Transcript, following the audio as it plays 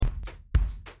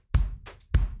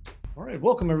All right,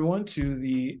 welcome everyone to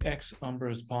the Ex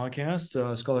Umbras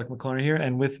podcast. Scholar McClellan here,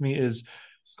 and with me is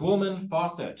Schoolman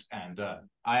Fawcett, and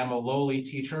I am a lowly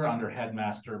teacher under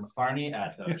Headmaster McClarney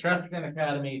at the Chesterton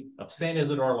Academy of St.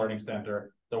 Isidore Learning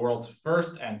Center, the world's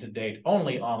first and to date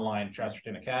only online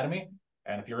Chesterton Academy.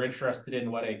 And if you're interested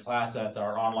in what a class at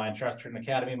our online Chesterton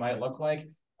Academy might look like,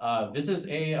 this is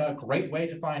a great way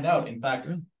to find out. In fact,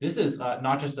 this is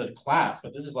not just a class,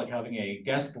 but this is like having a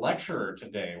guest lecturer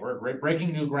today. We're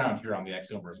breaking new ground here on the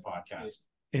Ex Umbras podcast.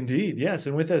 Indeed, yes.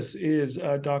 And with us is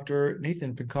Dr.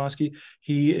 Nathan Pinkowski.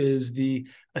 He is the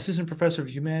Assistant Professor of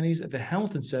Humanities at the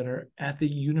Hamilton Center at the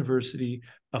University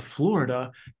of Florida.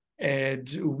 And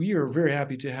we are very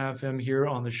happy to have him here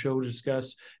on the show to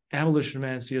discuss Abolition of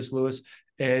Man, C.S. Lewis.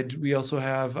 And we also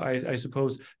have, I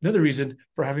suppose, another reason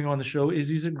for having him on the show is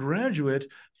he's a graduate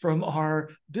from our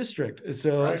district.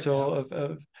 So, right,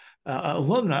 of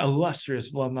alumni,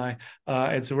 illustrious alumni,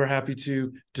 and so we're happy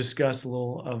to discuss a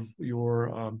little of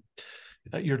your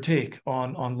take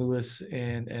on Lewis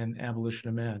and Abolition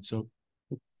of Man. So,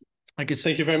 I guess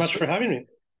thank you very much for having me.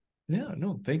 Yeah,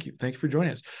 no, thank you for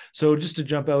joining us. So, just to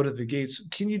jump out of the gates,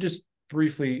 can you just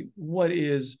briefly, what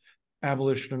is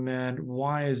Abolition of Man?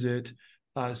 Why is it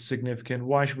significant?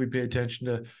 Why should we pay attention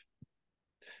to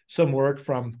some work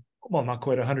from, well, not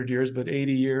quite 100 years, but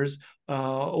 80 years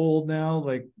old now?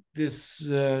 Like this,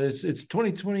 it's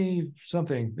 2020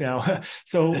 something now.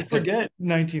 So forget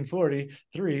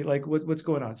 1943. Like what's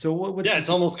going on? So what's it's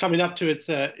almost coming up to its.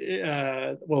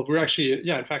 Well, we're actually,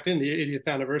 in fact, in the 80th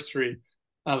anniversary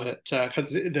of it,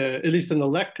 because at least in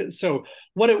the so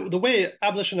the way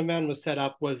Abolition of Man was set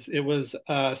up was it was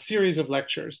a series of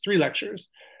lectures, 3 lectures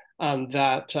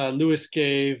that Lewis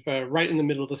gave right in the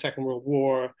middle of the Second World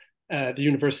War at the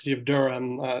University of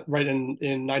Durham, right in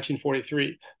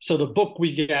 1943. So the book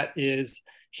we get is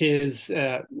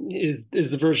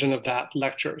the version of that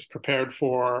lectures prepared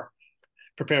for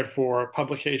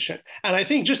publication. And I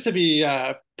think, just to be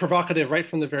provocative right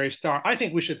from the very start, I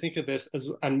think we should think of this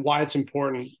and why it's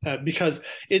important, because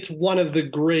it's one of the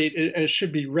great, and it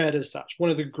should be read as such, one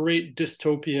of the great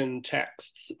dystopian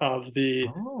texts of the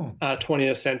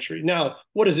 20th century. Now,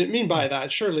 what does it mean by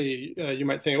that? Surely you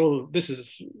might think, oh, this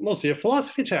is mostly a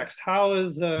philosophy text. How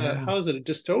is it a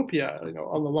dystopia?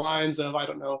 On the lines of, I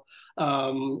don't know,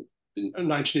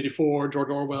 1984, George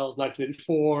Orwell's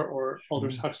 1984, or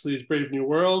Aldous Huxley's Brave New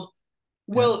World.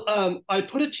 Well, I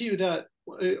put it to you that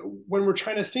when we're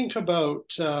trying to think about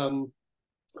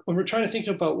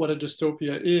what a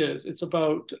dystopia is, it's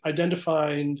about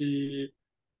identifying the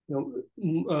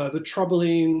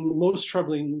most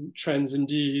troubling trends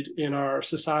indeed in our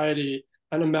society,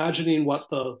 and imagining what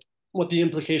the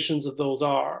implications of those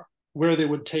are, where they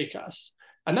would take us.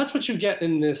 And that's what you get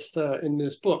in this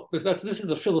book. This is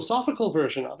the philosophical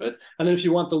version of it. And then if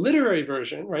you want the literary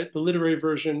version, right, the literary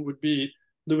version would be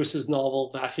Lewis's novel,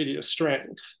 That Hideous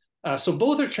Strength. So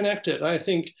both are connected. I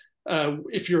think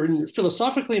if you're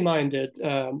philosophically minded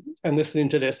and listening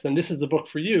to this, then this is the book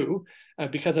for you,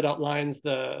 because it outlines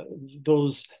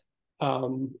those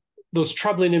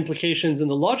troubling implications in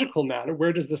the logical manner.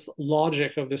 Where does this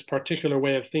logic of this particular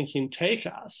way of thinking take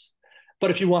us?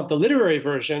 But if you want the literary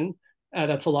version,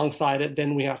 that's alongside it,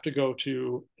 then we have to go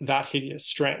to That Hideous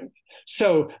Strength.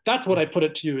 So that's what I put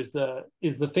it to you, is the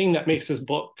thing that makes this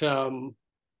book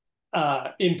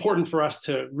important for us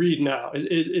to read now.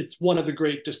 It's one of the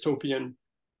great dystopian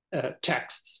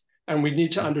texts, and we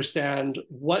need to understand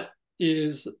what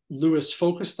is Lewis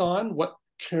focused on, what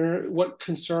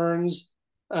concerns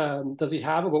does he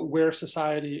have about where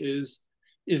society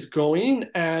is going,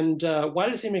 and why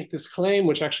does he make this claim,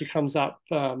 which actually comes up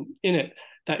in it,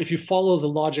 that if you follow the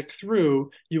logic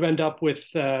through, you end up with,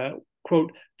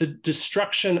 quote, the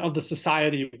destruction of the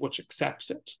society which accepts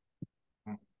it.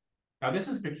 Now, this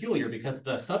is peculiar because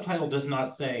the subtitle does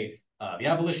not say The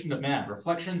Abolition of Man,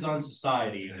 Reflections on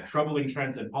Society and the Troubling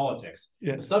Trends in Politics.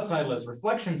 Yeah. The subtitle is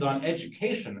Reflections on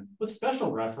Education, with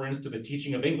special reference to the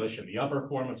teaching of English in the upper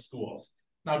form of schools.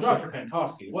 Now, Dr.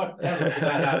 Pinkowski, whatever did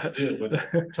that have to do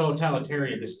with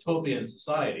totalitarian dystopian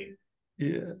society?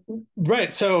 Yeah.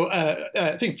 Right. So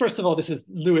I think, first of all, this is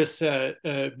Lewis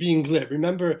being glib.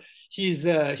 Remember, he's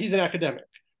an academic,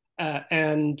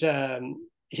 and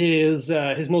his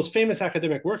most famous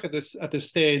academic work at this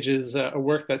stage is a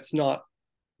work that's not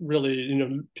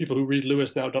really, people who read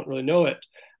Lewis now don't really know it.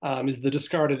 Is The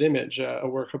Discarded Image, a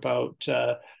work about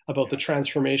the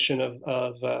transformation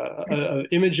of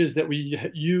images that we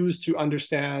use to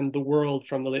understand the world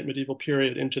from the late medieval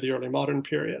period into the early modern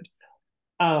period.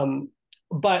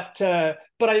 but I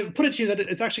put it to you that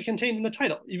it's actually contained in the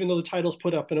title, even though the title's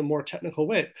put up in a more technical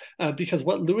way, because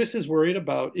what Lewis is worried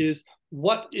about is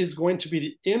what is going to be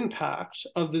the impact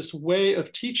of this way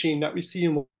of teaching that we see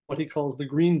in what he calls the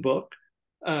Green Book,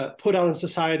 put out in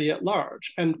society at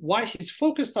large. And why he's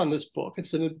focused on this book,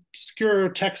 it's an obscure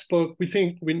textbook. We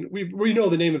think we know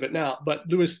the name of it now, but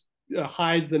Lewis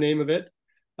hides the name of it,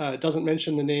 doesn't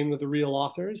mention the name of the real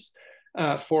authors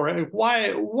for it.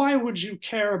 Why would you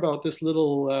care about this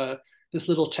little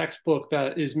textbook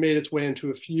that is made its way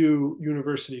into a few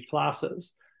university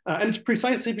classes? And it's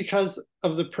precisely because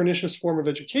of the pernicious form of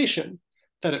education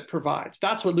that it provides.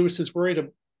 That's what Lewis is worried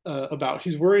about.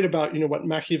 He's worried about, what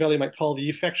Machiavelli might call the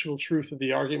effectual truth of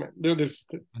the argument. There's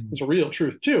a real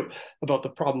truth too about the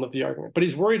problem of the argument, but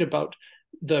he's worried about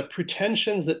the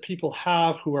pretensions that people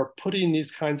have who are putting these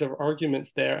kinds of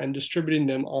arguments there and distributing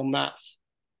them en masse,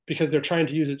 because they're trying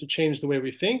to use it to change the way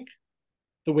we think,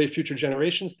 the way future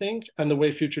generations think, and the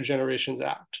way future generations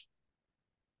act.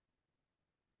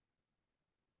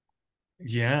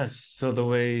 Yes. So the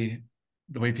way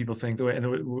people think, the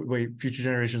way future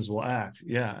generations will act.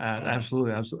 Yeah,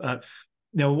 absolutely.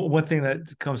 Now, one thing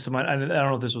that comes to mind, I don't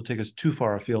know if this will take us too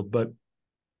far afield, but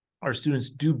our students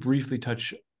do briefly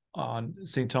touch on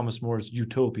St. Thomas More's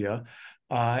Utopia.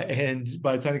 And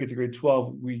by the time they get to grade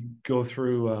 12, we go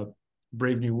through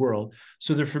Brave New World.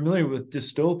 So they're familiar with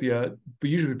dystopia, but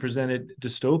usually presented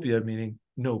dystopia meaning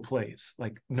no place,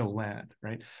 like no land,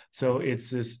 right? So it's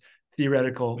this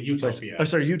theoretical utopia.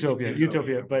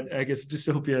 Utopia. But I guess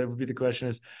dystopia would be the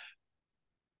question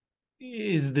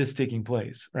is this taking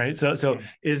place, right? So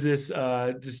is this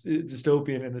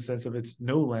dystopian in the sense of it's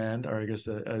no land, or I guess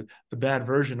a bad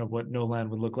version of what no land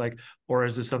would look like, or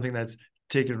is this something that's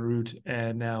taken root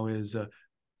and now is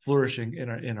flourishing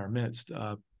in our midst?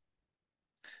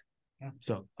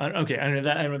 So okay, I know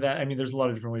that. I mean, there's a lot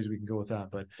of different ways we can go with that,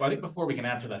 but I think before we can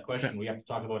answer that question, we have to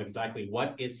talk about exactly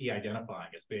what is he identifying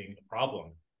as being the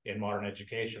problem in modern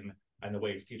education and the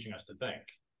way he's teaching us to think.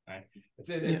 Right?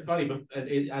 It's funny, but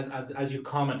as you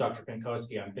comment, Dr.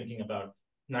 Pinkowski, I'm thinking about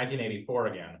 1984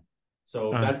 again.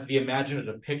 So that's the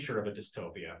imaginative picture of a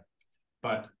dystopia.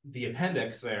 But the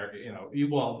appendix there,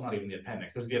 well, not even the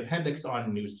appendix. There's the appendix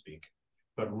on Newspeak.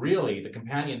 But really, the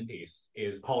companion piece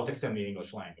is Politics and the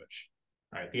English Language,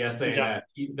 right? The essay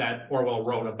that Orwell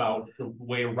wrote about the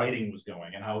way writing was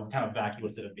going and how kind of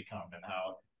vacuous it had become, and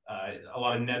how a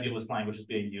lot of nebulous language is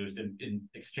being used in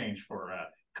exchange for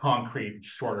concrete,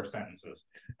 shorter sentences.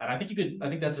 And I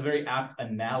think that's a very apt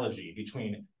analogy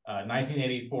between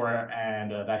 1984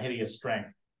 and That Hideous Strength,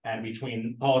 and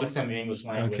between Politics and the English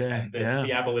Language and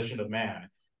The Abolition of Man,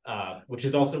 which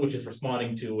is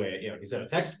responding to a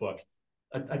textbook.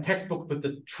 A textbook with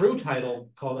the true title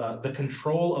called The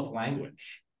Control of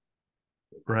Language.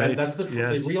 Right. That's the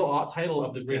real title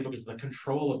of the Green Book is The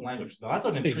Control of Language. Now, that's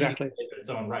an intriguing place in its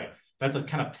own right. That's a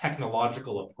kind of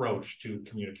technological approach to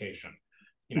communication.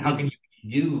 How can you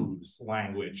use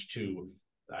language to,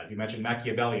 as you mentioned,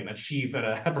 Machiavellian, achieve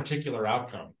a particular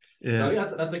outcome? Yeah.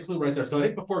 So that's a clue right there. So I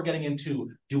think before getting into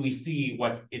do we see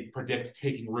what it predicts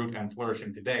taking root and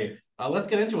flourishing today, let's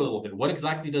get into it a little bit. What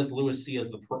exactly does Lewis see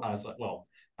as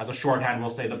as a shorthand, we'll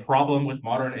say the problem with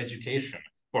modern education,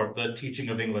 or the teaching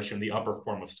of English in the upper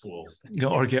form of schools?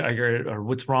 Or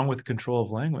what's wrong with control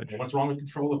of language? What's wrong with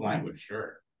control of language?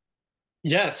 Sure.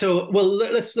 Yeah. So, well,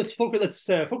 let's focus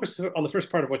on the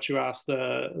first part of what you asked,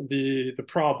 the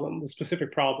problem, the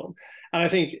specific problem, and I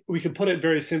think we could put it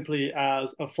very simply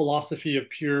as a philosophy of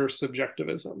pure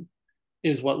subjectivism,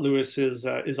 is what Lewis is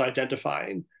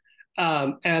identifying,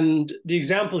 and the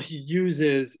example he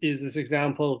uses is this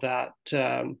example that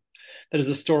is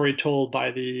a story told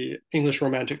by the English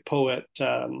Romantic poet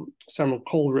Samuel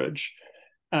Coleridge.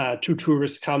 Two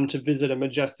tourists come to visit a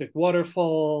majestic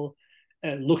waterfall.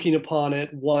 Looking upon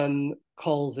it, one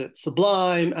calls it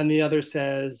sublime, and the other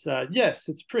says, yes,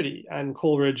 it's pretty. And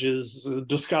Coleridge is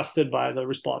disgusted by the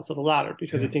response of the latter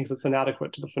because he thinks it's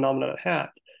inadequate to the phenomenon at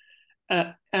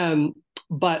hand.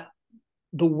 But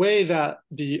the way that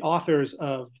the authors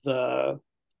of the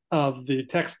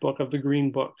textbook, of the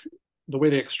Green Book, the way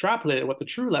they extrapolate what the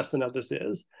true lesson of this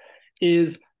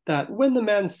is that when the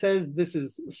man says this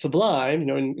is sublime,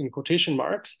 in quotation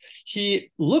marks,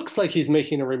 he looks like he's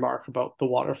making a remark about the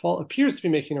waterfall, appears to be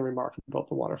making a remark about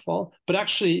the waterfall, but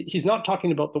actually he's not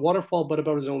talking about the waterfall, but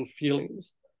about his own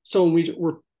feelings. So when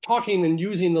we're talking and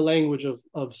using the language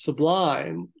of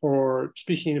sublime, or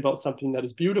speaking about something that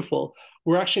is beautiful,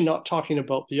 we're actually not talking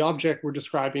about the object, we're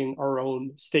describing our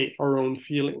own state, our own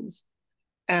feelings.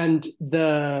 And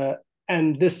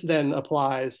this then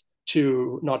applies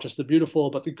to not just the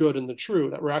beautiful, but the good and the true,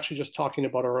 that we're actually just talking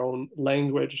about our own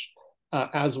language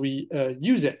as we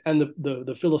use it. And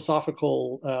the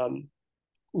philosophical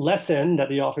lesson that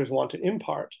the authors want to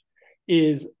impart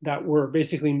is that we're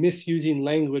basically misusing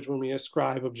language when we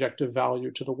ascribe objective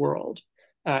value to the world.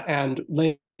 And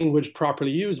language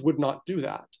properly used would not do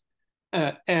that.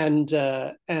 And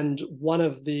one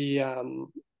of the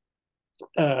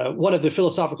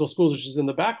philosophical schools, which is in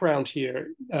the background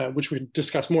here, which we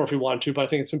discuss more if we want to, but I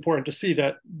think it's important to see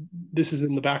that this is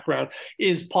in the background,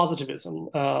 is positivism.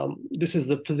 This is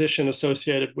the position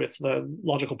associated with the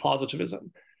logical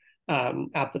positivism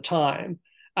at the time.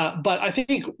 But I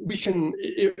think we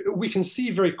can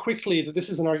see very quickly that this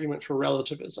is an argument for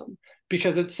relativism,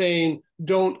 because it's saying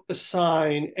don't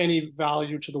assign any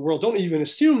value to the world. Don't even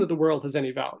assume that the world has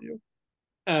any value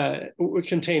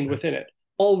contained within it.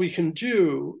 All we can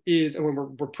do is, and when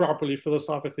we're properly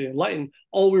philosophically enlightened,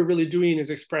 all we're really doing is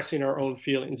expressing our own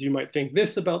feelings. You might think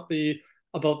this about the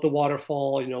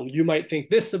waterfall. You might think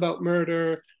this about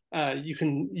murder.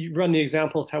 You run the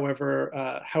examples however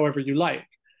you like.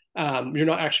 You're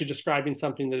not actually describing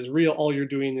something that is real. All you're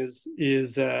doing is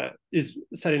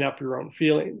setting up your own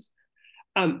feelings.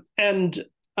 And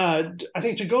I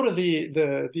think to go to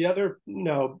the other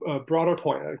broader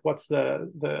point, like what's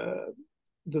the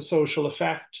social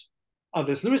effect of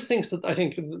this, Lewis thinks that I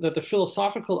think that the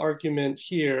philosophical argument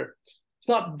here, it's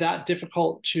not that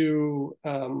difficult to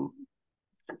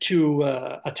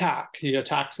attack. He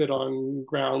attacks it on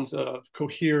grounds of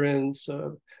coherence,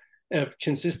 of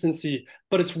consistency,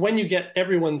 but it's when you get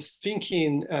everyone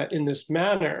thinking in this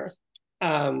manner,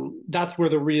 that's where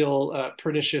the real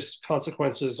pernicious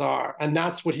consequences are. And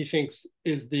that's what he thinks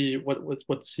is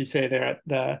what's he say there at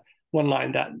the one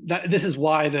line, that this is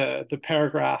why the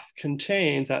paragraph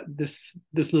contains that this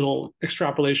little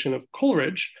extrapolation of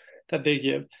Coleridge that they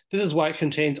give. This is why it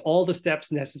contains all the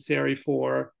steps necessary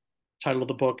for, title of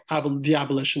the book, The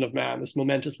Abolition of Man. This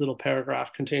momentous little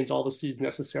paragraph contains all the seeds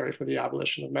necessary for the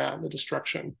abolition of man, the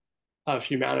destruction of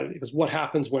humanity. Because what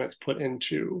happens when it's put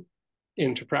into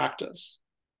practice?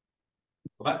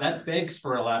 Well, that begs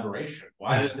for elaboration.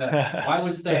 Why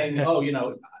would saying,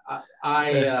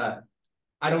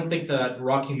 I don't think that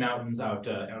Rocky Mountains out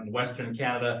in Western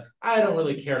Canada, I don't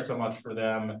really care so much for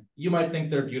them. You might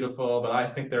think they're beautiful, but I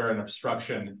think they're an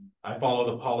obstruction. I follow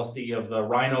the policy of the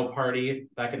Rhino Party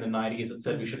back in the 90s that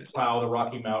said we should plow the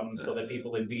Rocky Mountains so that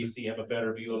people in BC have a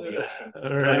better view of the ocean.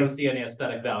 Right. So I don't see any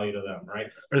aesthetic value to them,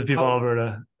 right? Or the people in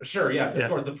Alberta. Sure, yeah, of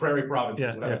course, the prairie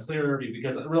provinces would have a clearer view,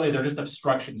 because really they're just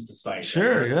obstructions to sight.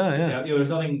 Sure, right? yeah. There's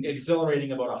nothing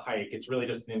exhilarating about a hike. It's really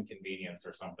just an inconvenience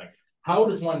or something. How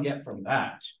does one get from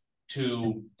that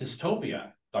to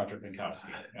dystopia, Dr.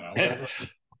 Pinkowski?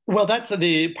 Well, that's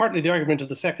partly the argument of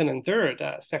the second and third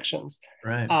sections,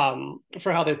 right?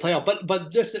 For how they play out.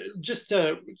 But just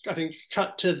to, I think,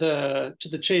 cut to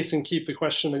the chase and keep the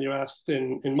question that you asked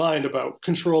in mind about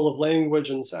control of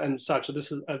language and such.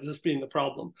 This being the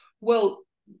problem. Well,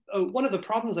 one of the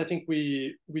problems I think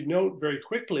we note very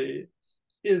quickly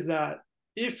is that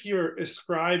if you're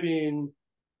saying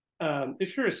that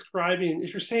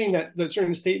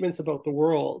certain statements about the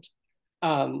world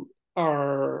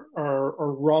are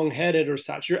wrong-headed or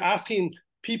such, you're asking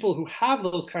people who have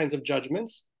those kinds of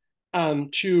judgments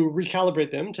to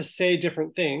recalibrate them, to say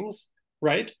different things,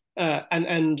 right?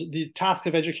 And the task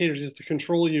of educators is to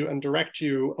control you and direct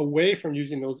you away from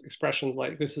using those expressions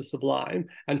like "this is sublime"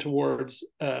 and towards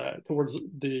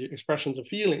the expressions of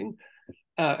feeling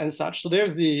and such. So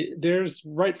there's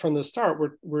right from the start,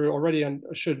 we're already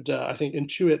should I think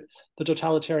intuit the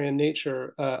totalitarian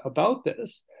nature about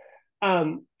this.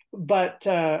 But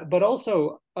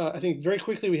also, I think very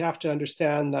quickly we have to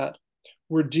understand that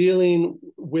we're dealing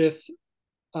with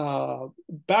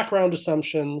background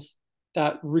assumptions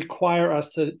that require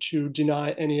us to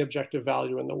deny any objective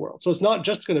value in the world. So it's not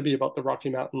just going to be about the Rocky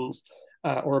Mountains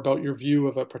or about your view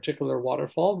of a particular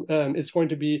waterfall. It's going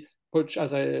to be, which,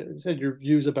 as I said, your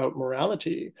views about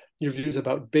morality, your views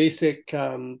about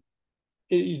the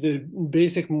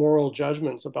basic moral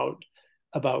judgments about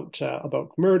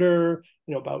murder,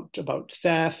 about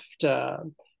theft,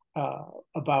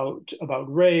 about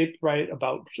rape, right?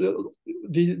 About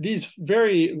these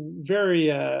very,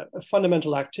 very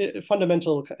fundamental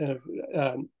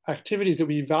activities that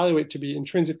we evaluate to be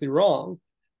intrinsically wrong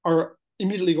are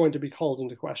immediately going to be called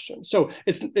into question. So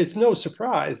it's no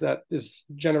surprise that this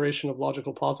generation of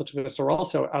logical positivists are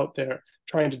also out there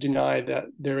trying to deny that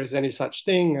there is any such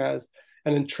thing as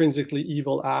an intrinsically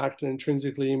evil act, an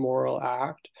intrinsically immoral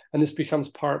act, and this becomes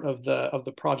part of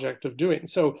the project of doing.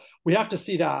 So we have to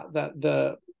see that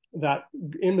the that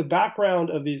in the background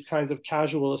of these kinds of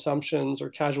casual assumptions or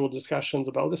casual discussions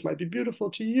about this might be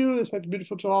beautiful to you, this might be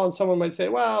beautiful to all, and someone might say,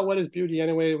 well, what is beauty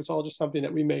anyway? It's all just something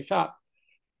that we make up.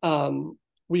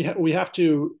 We have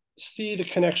to see the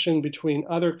connection between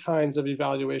other kinds of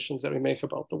evaluations that we make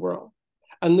about the world.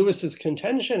 And Lewis's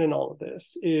contention in all of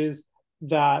this is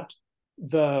that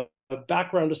the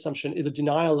background assumption is a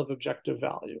denial of objective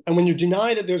value. And when you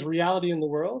deny that there's reality in the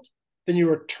world, then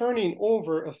you are turning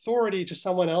over authority to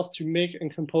someone else to make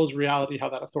and compose reality how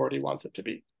that authority wants it to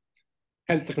be.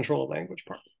 Hence the control of language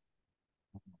part.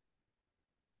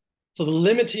 So the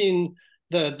limiting,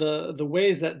 the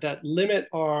ways that limit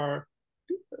our,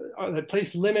 that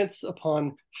place limits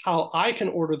upon how I can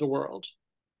order the world,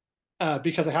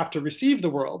 because I have to receive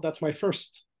the world. That's my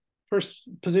first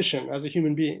position as a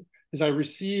human being, is I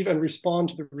receive and respond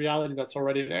to the reality that's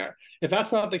already there. If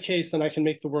that's not the case, then I can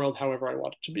make the world however I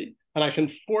want it to be. And I can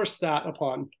force that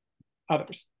upon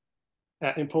others,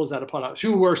 impose that upon others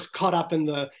who were caught up in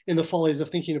the follies of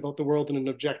thinking about the world in an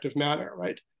objective manner,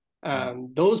 right?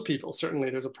 Those people, certainly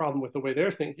there's a problem with the way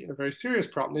they're thinking, a very serious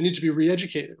problem. They need to be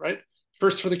re-educated, right?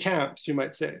 First for the camps, you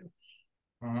might say.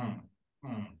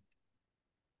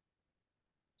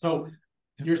 So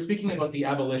you're speaking about the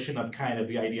abolition of kind of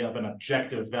the idea of an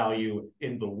objective value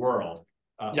in the world.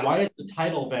 Yeah. Why is the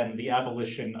title then the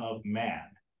abolition of man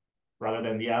rather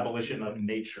than the abolition of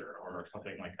nature or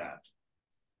something like that?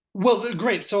 Well,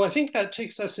 great. So I think that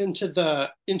takes us into the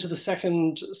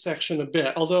second section a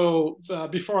bit. Although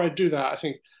before I do that, I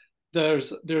think there's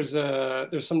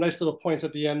some nice little points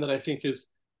at the end that I think is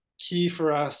key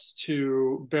for us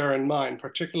to bear in mind,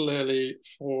 particularly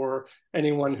for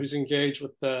anyone who's engaged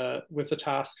with the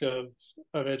task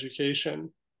of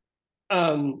education.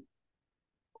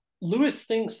 Lewis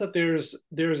thinks that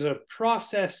there's a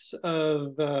process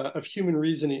of human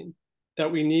reasoning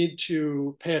that we need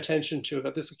to pay attention to.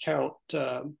 At this account,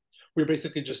 we're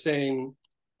basically just saying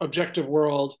objective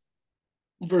world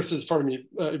versus,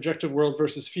 objective world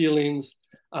versus feelings.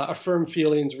 Affirm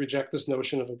feelings, reject this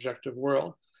notion of objective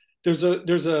world. There's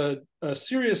a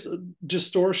serious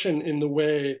distortion in the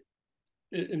way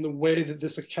that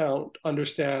this account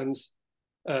understands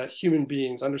human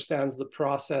beings, understands the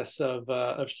process of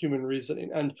human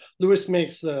reasoning. And Lewis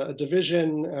makes a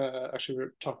division. Actually, we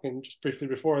were talking just briefly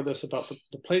before this about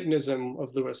the Platonism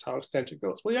of Lewis, how extent it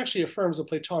goes. Well, he actually affirms a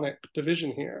Platonic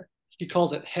division here. He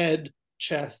calls it head,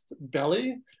 chest,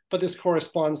 belly, but this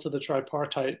corresponds to the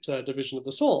tripartite division of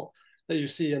the soul that you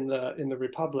see in the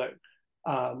Republic.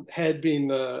 Head being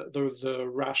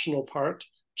the rational part,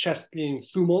 chest being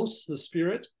thumos, the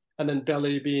spirit, and then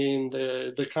belly being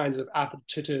the kinds of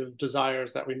appetitive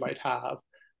desires that we might have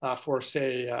for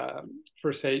say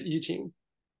eating.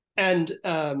 And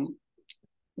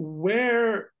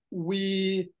where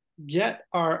we get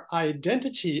our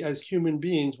identity as human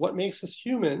beings, what makes us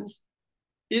humans,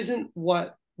 isn't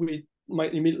what we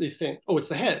might immediately think, oh, it's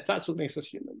the head, that's what makes us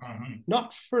humans.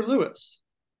 Not for Lewis.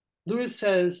 Lewis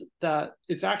says that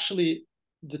it's actually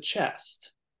the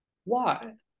chest.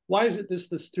 Why? Why is it this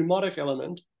thumotic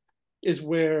element is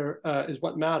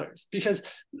what matters? Because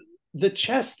the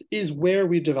chest is where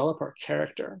we develop our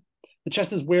character. The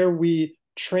chest is where we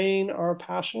train our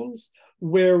passions,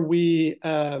 where we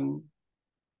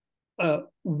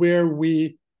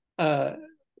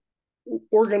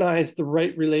organize the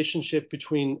right relationship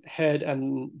between head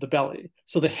and the belly.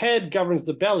 So the head governs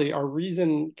the belly, our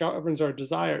reason governs our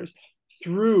desires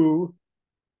through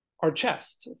our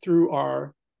chest, through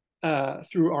our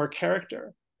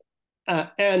character.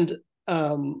 And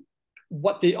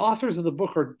what the authors of the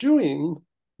book are doing,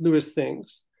 Lewis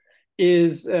thinks,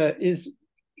 is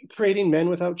creating men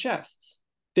without chests.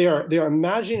 They are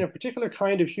imagining a particular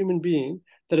kind of human being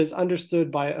that is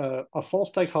understood by a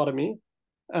false dichotomy,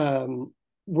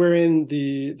 wherein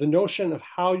the notion of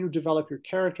how you develop your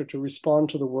character to respond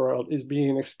to the world is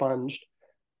being expunged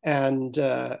and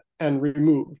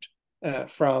removed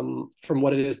from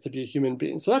what it is to be a human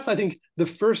being. So that's, I think, the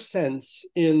first sense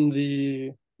in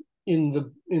the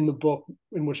book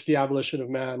in which the abolition of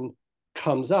man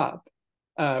comes up.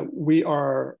 We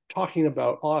are talking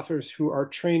about authors who are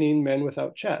training men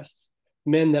without chests,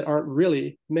 men that aren't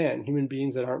really men, human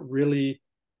beings that aren't really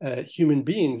human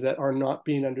beings, that are not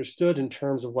being understood in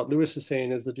terms of what Lewis is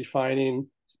saying is the defining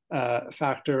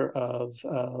factor of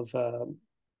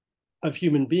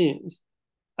human beings.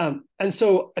 And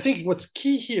so I think what's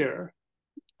key here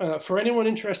for anyone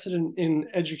interested in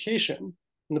education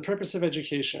and the purpose of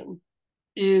education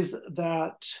is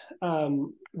that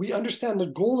we understand the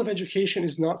goal of education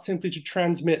is not simply to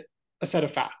transmit a set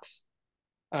of facts,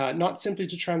 not simply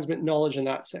to transmit knowledge in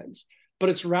that sense, but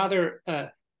it's rather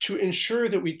to ensure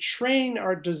that we train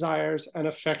our desires and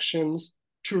affections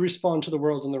to respond to the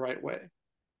world in the right way.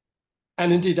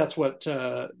 And indeed, that's what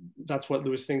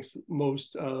Lewis thinks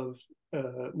most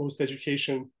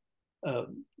education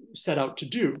set out to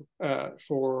do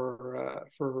for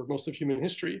most of human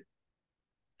history.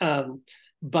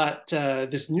 But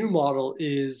this new model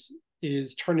is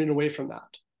turning away from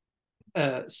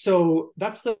that. So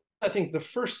that's I think the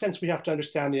first sense we have to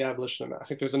understand the abolition of man. I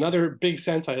think there's another big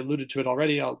sense, I alluded to it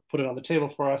already, I'll put it on the table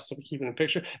for us so we keep it in a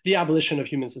picture, the abolition of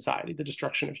human society, the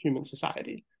destruction of human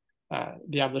society.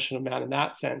 The abolition of man in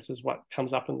that sense is what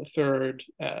comes up in the third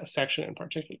section in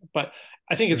particular. But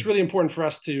I think it's really important for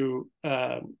us to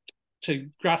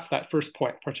grasp that first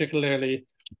point, particularly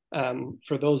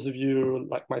for those of you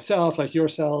like myself, like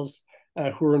yourselves,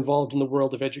 who are involved in the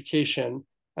world of education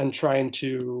and trying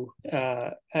to,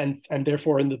 and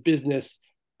therefore in the business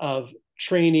of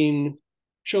training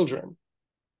children,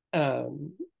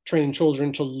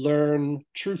 to learn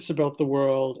truths about the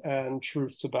world and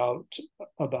truths about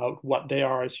what they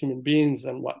are as human beings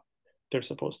and what they're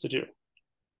supposed to do.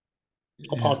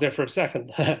 I'll pause there for a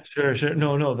second. Sure.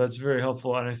 No, that's very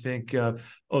helpful. And I think,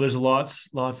 there's lots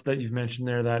that you've mentioned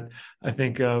there that I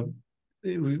think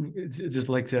we just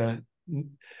like to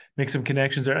make some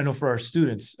connections there. I know for our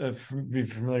students, be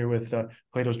familiar with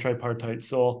Plato's tripartite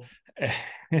soul,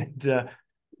 and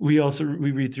we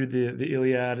read through the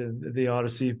Iliad and the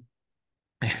Odyssey.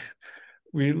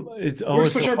 It's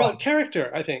always which are about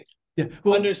character, I think. Yeah.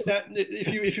 Well, understand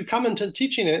if you come into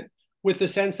teaching it with the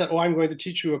sense that, I'm going to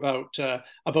teach you about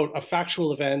a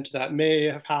factual event that may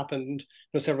have happened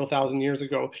several thousand years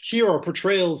ago. Here are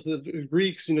portrayals of the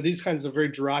Greeks, these kinds of very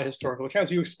dry historical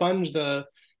accounts. You expunge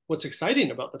what's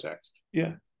exciting about the text.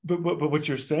 Yeah. But what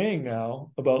you're saying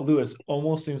now about Lewis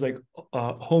almost seems like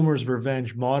Homer's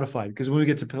Revenge modified, because when we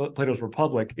get to Plato's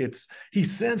Republic,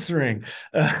 he's censoring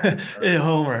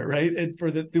Homer, right? And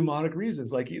for the thematic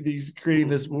reasons, like he's creating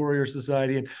this warrior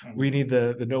society, and we need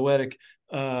the noetic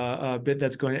bit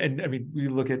that's going. And I mean, we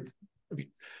look at,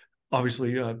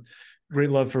 obviously. Great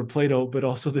love for Plato, but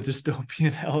also the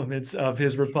dystopian elements of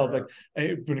his Republic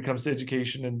when it comes to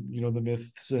education and the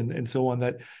myths and so on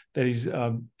that he's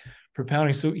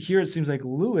propounding. So here it seems like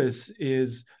Lewis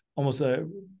is almost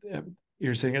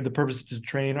you're saying the purpose is to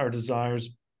train our desires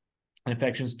and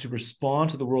affections to respond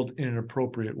to the world in an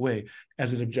appropriate way,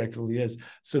 as it objectively is.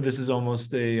 So this is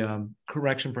almost a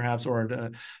correction, perhaps, or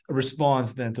a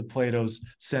response then to Plato's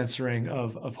censoring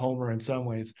of Homer in some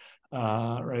ways.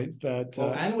 Right.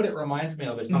 And what it reminds me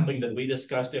of is something that we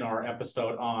discussed in our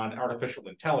episode on artificial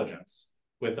intelligence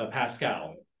with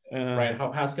Pascal. Right, how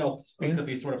Pascal speaks of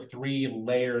these sort of three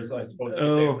layers, I suppose,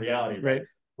 of reality. Right,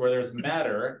 where there's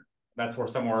matter. That's where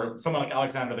someone like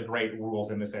Alexander the Great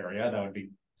rules in this area. That would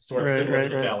be sort of similar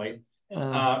to the belly.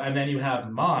 And then you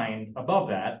have mind above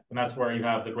that, and that's where you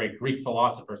have the great Greek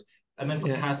philosophers. And then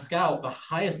for Pascal, the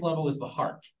highest level is the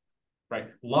heart. Right,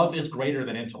 love is greater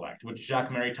than intellect, which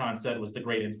Jacques Maritain said was the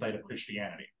great insight of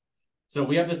Christianity. So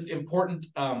we have this important,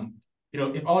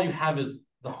 if all you have is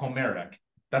the Homeric,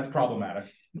 that's problematic.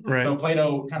 Right. So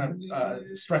Plato kind of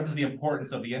stresses the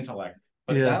importance of the intellect,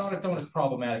 but that on its own is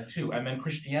problematic too. And then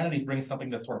Christianity brings something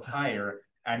that's sort of higher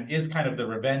and is kind of the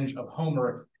revenge of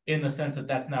Homer in the sense that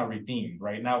that's now redeemed.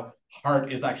 Right now,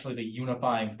 heart is actually the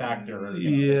unifying factor.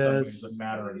 In some ways of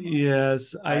matter.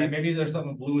 Maybe there's some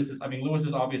of Lewis's. I mean, Lewis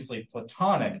is obviously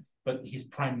Platonic, but he's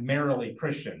primarily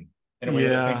Christian in a way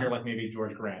that a thinker like maybe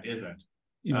George Grant isn't.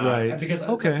 Right. Because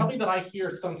something that I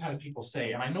hear sometimes people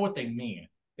say, and I know what they mean,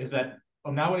 is that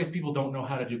nowadays people don't know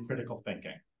how to do critical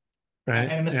thinking. Right.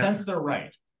 And in a sense, they're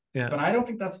right. Yeah. But I don't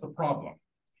think that's the problem.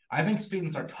 I think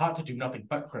students are taught to do nothing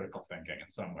but critical thinking in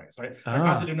some ways, right? They're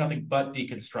taught to do nothing but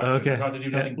deconstruction. They're taught to do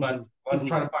nothing but let's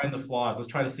try to find the flaws. Let's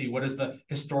try to see what is the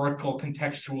historical,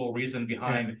 contextual reason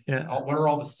behind what are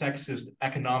all the sexist,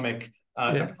 economic,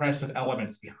 oppressive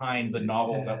elements behind the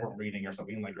novel that we're reading or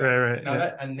something like that. Right. Now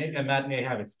that may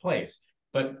have its place,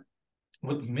 but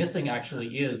what's missing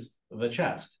actually is the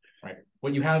chest, right?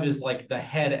 What you have is like the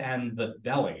head and the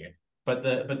belly, but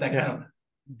that kind of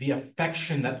the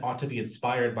affection that ought to be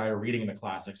inspired by a reading in the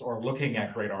classics or looking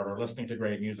at great art or listening to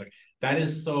great music, that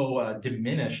is so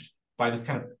diminished by this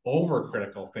kind of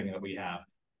overcritical thing that we have.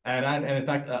 And in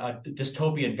fact, a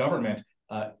dystopian government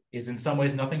is in some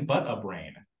ways nothing but a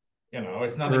brain.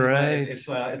 It's nothing. Right. It's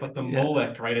like the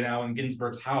Moloch, right, in Allen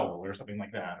Ginsberg's Howl or something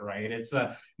like that, right? It's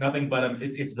nothing but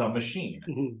it's the machine.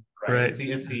 Mm-hmm. Right.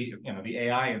 It's the the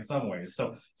AI in some ways.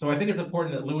 So I think it's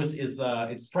important that Lewis is.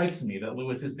 It strikes me that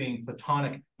Lewis is being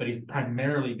Platonic, but he's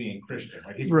primarily being Christian.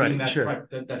 Right. He's reading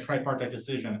that tripartite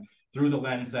decision through the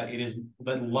lens that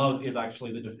love is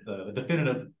actually the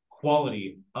definitive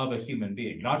quality of a human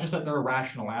being, not just that they're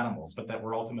rational animals, but that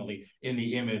we're ultimately in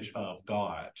the image of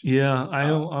God. Yeah, I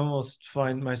almost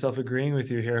find myself agreeing with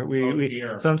you here. We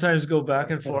sometimes go back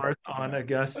and forth on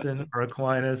Augustine or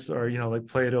Aquinas, or like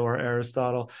Plato or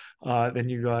Aristotle. Then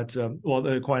you got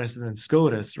Aquinas and then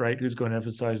Scotus, right? Who's going to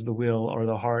emphasize the will or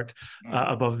the heart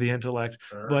above the intellect.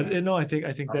 Sure. But no, I think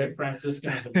that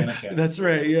Franciscan of Dominican. That's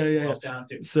right. Yeah.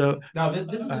 So now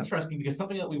this is interesting because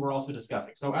something that we were also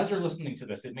discussing. So as you're listening to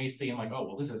this, it may seem like, oh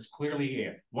well, this is clearly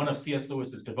one of C.S.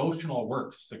 Lewis's devotional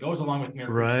works. It goes along with mere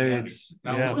Christianity.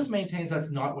 Now Lewis maintains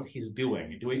that's not what he's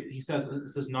doing. He says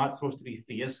this is not supposed to be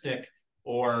theistic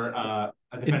or a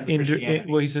defense of Christianity.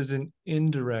 Well, he says an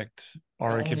indirect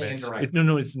argument.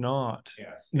 No, it's not.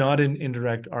 Yes, not an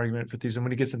indirect argument for theism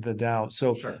when he gets into the Tao.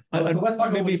 So, sure. So let's talk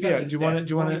about what he says. Do you want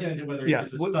to?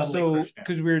 So,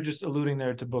 because we were just alluding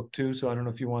there to book 2, so I don't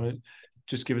know if you want to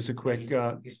just give us a quick.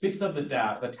 He speaks of the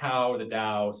Tao, or the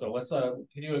Tao. So let's can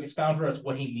you expound for us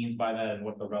what he means by that and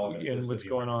what the relevance is and what's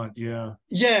going on?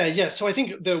 Yeah. So I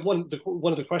think one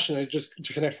of the questions, just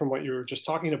to connect from what you were just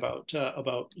talking about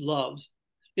loves,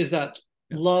 is that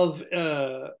love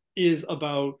is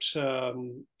about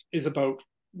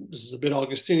this is a bit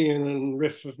Augustinian and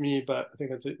riff of me, but I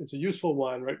think it's a useful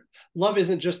one, right? Love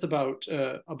isn't just about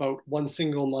one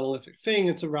single monolithic thing.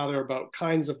 It's rather about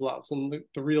kinds of loves, and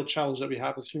the real challenge that we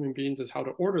have as human beings is how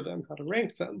to order them, how to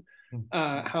rank them,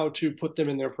 how to put them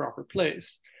in their proper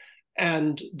place.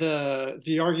 And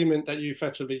the argument that you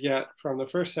effectively get from the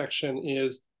first section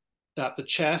is that the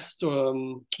chest,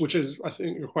 which is, I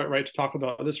think you're quite right to talk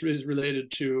about, this is related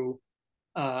to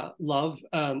love,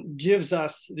 gives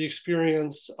us the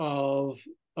experience of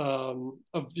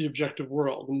the objective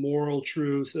world, moral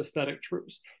truths, aesthetic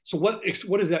truths. So what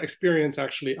is that experience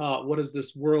actually of? What is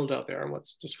this world out there, and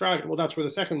what's describing? Well, that's where the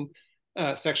second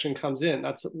section comes in.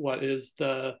 That's what is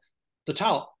the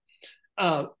Tao.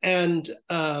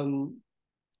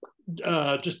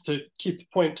 Just to keep the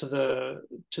point to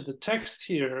the text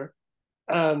here,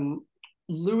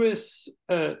 Lewis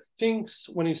thinks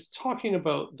when he's talking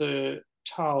about the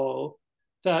Tao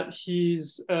that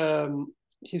he's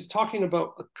talking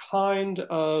about a kind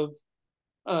of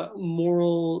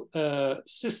moral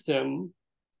system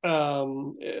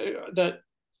that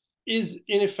is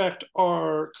in effect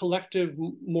our collective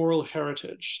moral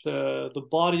heritage, the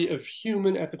body of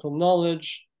human ethical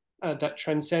knowledge that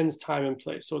transcends time and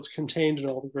place. So it's contained in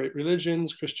all the great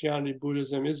religions: Christianity,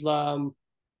 Buddhism, Islam,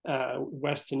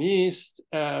 West and East,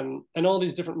 and all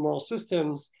these different moral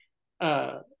systems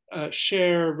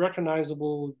share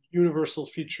recognizable universal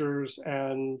features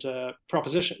and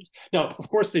propositions. Now, of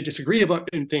course, they disagree about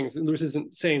things. And Lewis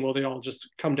isn't saying, well, they all just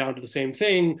come down to the same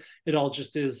thing. It all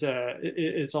just is.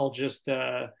 It's all just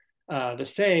the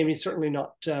same. He's certainly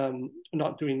not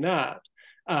doing that.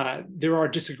 There are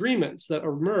disagreements that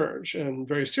emerge, and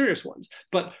very serious ones.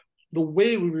 But the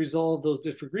way we resolve those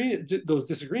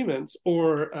disagreements,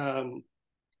 or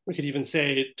we could even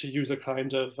say, to use a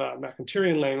kind of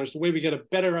Mercanterian language, the way we get a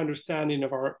better understanding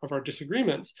of our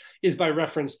disagreements is by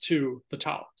reference to the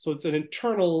Tao. So it's an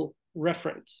internal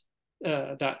reference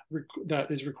that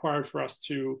is required for us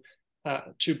to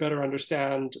better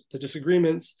understand the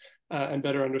disagreements and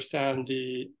better understand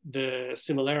the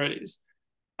similarities.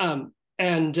 And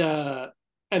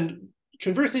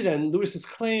conversely, then, Lewis's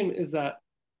claim is that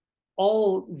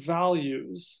all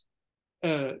values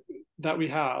that we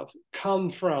have come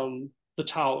from the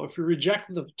Tao. If you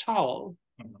reject the Tao,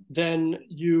 then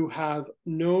you have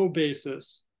no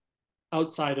basis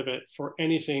outside of it for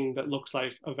anything that looks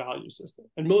like a value system.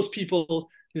 And most people,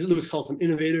 Lewis calls them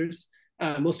innovators,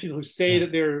 most people who say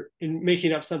that they're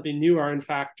making up something new are in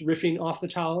fact riffing off the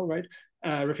Tao, right?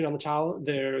 Riffing on the Tao.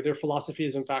 Their philosophy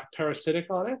is in fact parasitic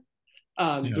on it.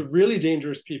 The really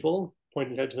dangerous people,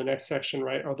 pointing ahead to the next section,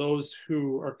 right, are those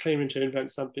who are claiming to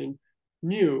invent something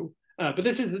new. But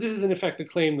this is in effect the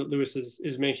claim that Lewis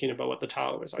is making about what the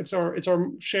Tao is. It's our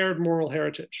shared moral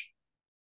heritage.